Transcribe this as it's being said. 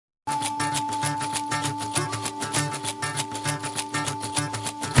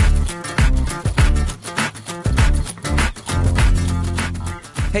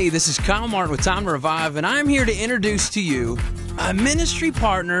Hey, this is Kyle Martin with Time to Revive, and I'm here to introduce to you a ministry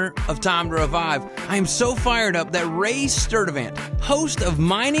partner of Time to Revive. I am so fired up that Ray Sturdivant, host of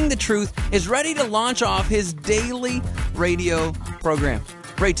Mining the Truth, is ready to launch off his daily radio program.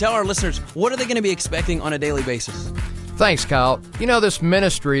 Ray, tell our listeners, what are they going to be expecting on a daily basis? Thanks, Kyle. You know, this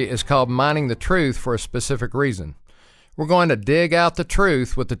ministry is called Mining the Truth for a specific reason. We're going to dig out the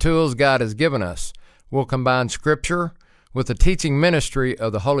truth with the tools God has given us. We'll combine Scripture with the teaching ministry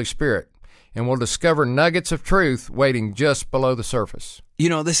of the Holy Spirit, and we'll discover nuggets of truth waiting just below the surface. You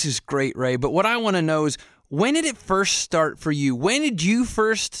know, this is great, Ray, but what I want to know is, when did it first start for you? When did you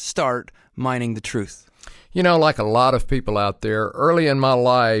first start mining the truth? You know, like a lot of people out there, early in my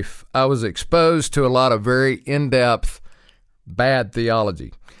life, I was exposed to a lot of very in-depth, bad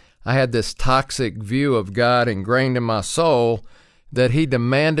theology. I had this toxic view of God ingrained in my soul that He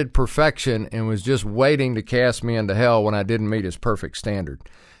demanded perfection and was just waiting to cast me into hell when I didn't meet His perfect standard.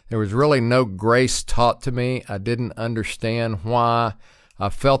 There was really no grace taught to me. I didn't understand why I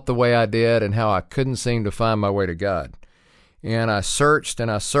felt the way I did and how I couldn't seem to find my way to God. And I searched, and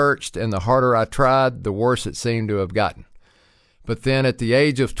the harder I tried, the worse it seemed to have gotten. But then at the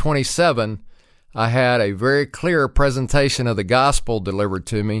age of 27, I had a very clear presentation of the gospel delivered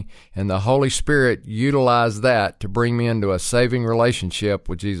to me, and the Holy Spirit utilized that to bring me into a saving relationship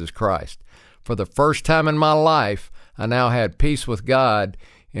with Jesus Christ. For the first time in my life, I now had peace with God,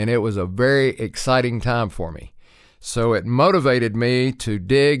 and it was a very exciting time for me. So it motivated me to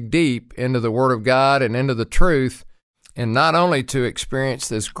dig deep into the Word of God and into the truth, and not only to experience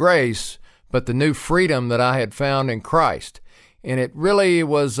this grace, but the new freedom that I had found in Christ. And it really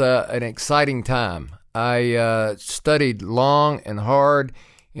was an exciting time. I studied long and hard,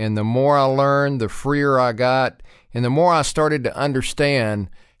 and the more I learned, the freer I got, and the more I started to understand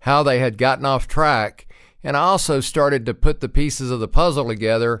how they had gotten off track. And I also started to put the pieces of the puzzle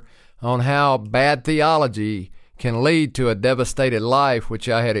together on how bad theology can lead to a devastated life, which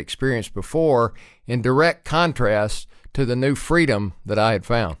I had experienced before, in direct contrast to the new freedom that I had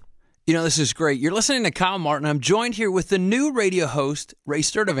found. You know, this is great. You're listening to Kyle Martin. I'm joined here with the new radio host, Ray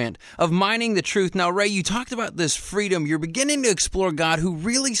Sturdivant, of Mining the Truth. Now, Ray, you talked about this freedom. You're beginning to explore God who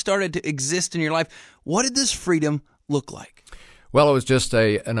really started to exist in your life. What did this freedom look like? Well, it was just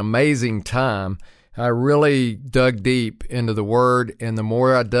an amazing time. I really dug deep into the Word, and the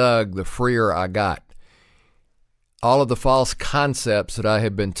more I dug, the freer I got. All of the false concepts that I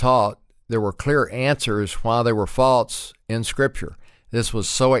had been taught, there were clear answers why they were false in Scripture. This was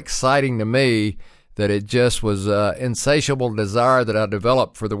so exciting to me that it just was an insatiable desire that I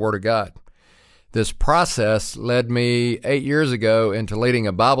developed for the Word of God. This process led me 8 years ago into leading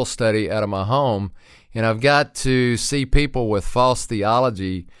a Bible study out of my home, and I've got to see people with false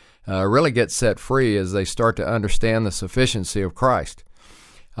theology really get set free as they start to understand the sufficiency of Christ.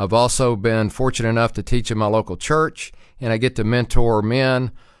 I've also been fortunate enough to teach in my local church, and I get to mentor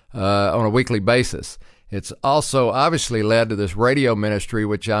men on a weekly basis. It's also obviously led to this radio ministry,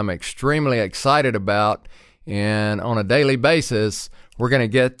 which I'm extremely excited about. And on a daily basis, we're going to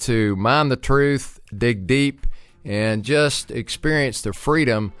get to mine the truth, dig deep, and just experience the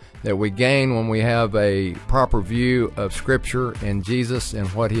freedom that we gain when we have a proper view of Scripture and Jesus and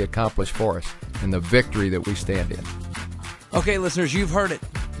what He accomplished for us and the victory that we stand in. Okay, listeners, you've heard it.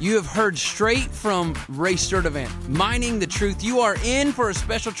 You have heard straight from Ray Sturdivant, Mining the Truth. You are in for a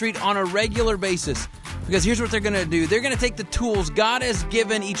special treat on a regular basis, because here's what they're going to do. They're going to take the tools God has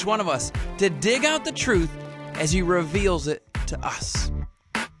given each one of us to dig out the truth as He reveals it to us.